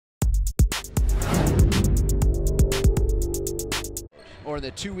or in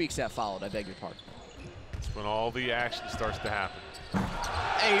the 2 weeks that followed, I beg your pardon. It's when all the action starts to happen.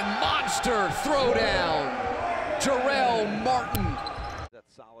 A monster throwdown. Jarell Martin. That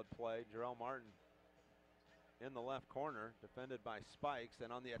solid play. Jarell Martin in the left corner, defended by Spikes,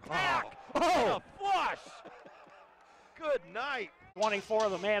 and on the attack. Oh, a flush! Good night. 24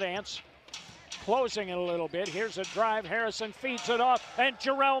 of the Mad Ants. Closing it a little bit. Here's a drive. Harrison feeds it off, and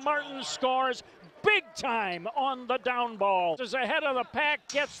Jarell Martin scores big time on the down ball. Is ahead of the pack,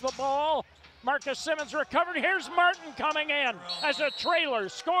 gets the ball. Marcus Simmons recovered. Here's Martin coming in as a trailer,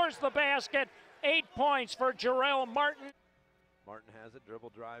 scores the basket. 8 points for Jarell Martin. Martin has it,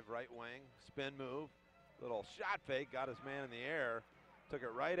 dribble drive, right wing, spin move, little shot fake, got his man in the air, took it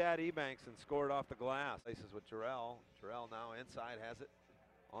right at Ebanks and scored off the glass. Places with Jarell. Jarell now inside, has it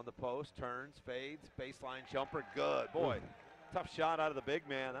on the post, turns, fades, baseline jumper, good. Boy, tough shot out of the big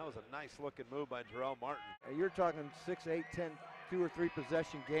man. That was a nice looking move by Jarell Martin. And you're talking 6, 8, 10, 2 or 3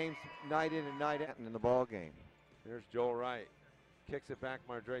 possession games, night in and night out in the ball game. Here's Joel Wright, kicks it back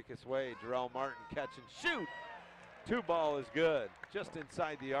Mardrakus way. Jarell Martin catch and shoot. 2 ball is good, just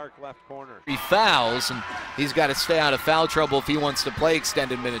inside the arc left corner. 3 fouls, and he's got to stay out of foul trouble if he wants to play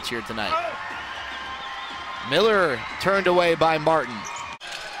extended minutes here tonight. Miller turned away by Martin.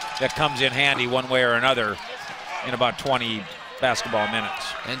 That comes in handy one way or another in about 20 basketball minutes.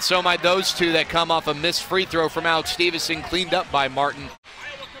 And so might those two that come off a missed free throw from Alex Stevenson, cleaned up by Martin.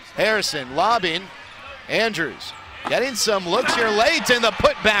 Harrison lobbing. Andrews getting some looks here late, and the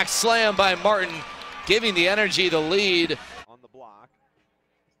putback slam by Martin, giving the Energy the lead. On the block,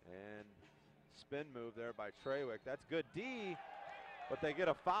 and spin move there by Trawick. That's good D, but they get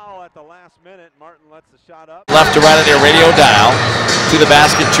a foul at the last minute. Martin lets the shot up. Left to right of their radio dial, to the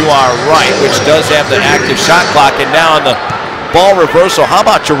basket to our right, which does have the active shot clock, and now on the ball reversal, how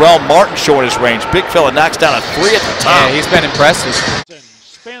about Jarell Martin showing his range? Big fella knocks down a 3 at the top. Yeah, he's been impressive.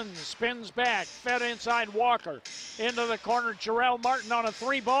 Spins back, fed inside Walker. Into the corner, Jarell Martin on a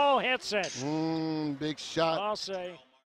 3 ball, hits it. Big shot. I'll say.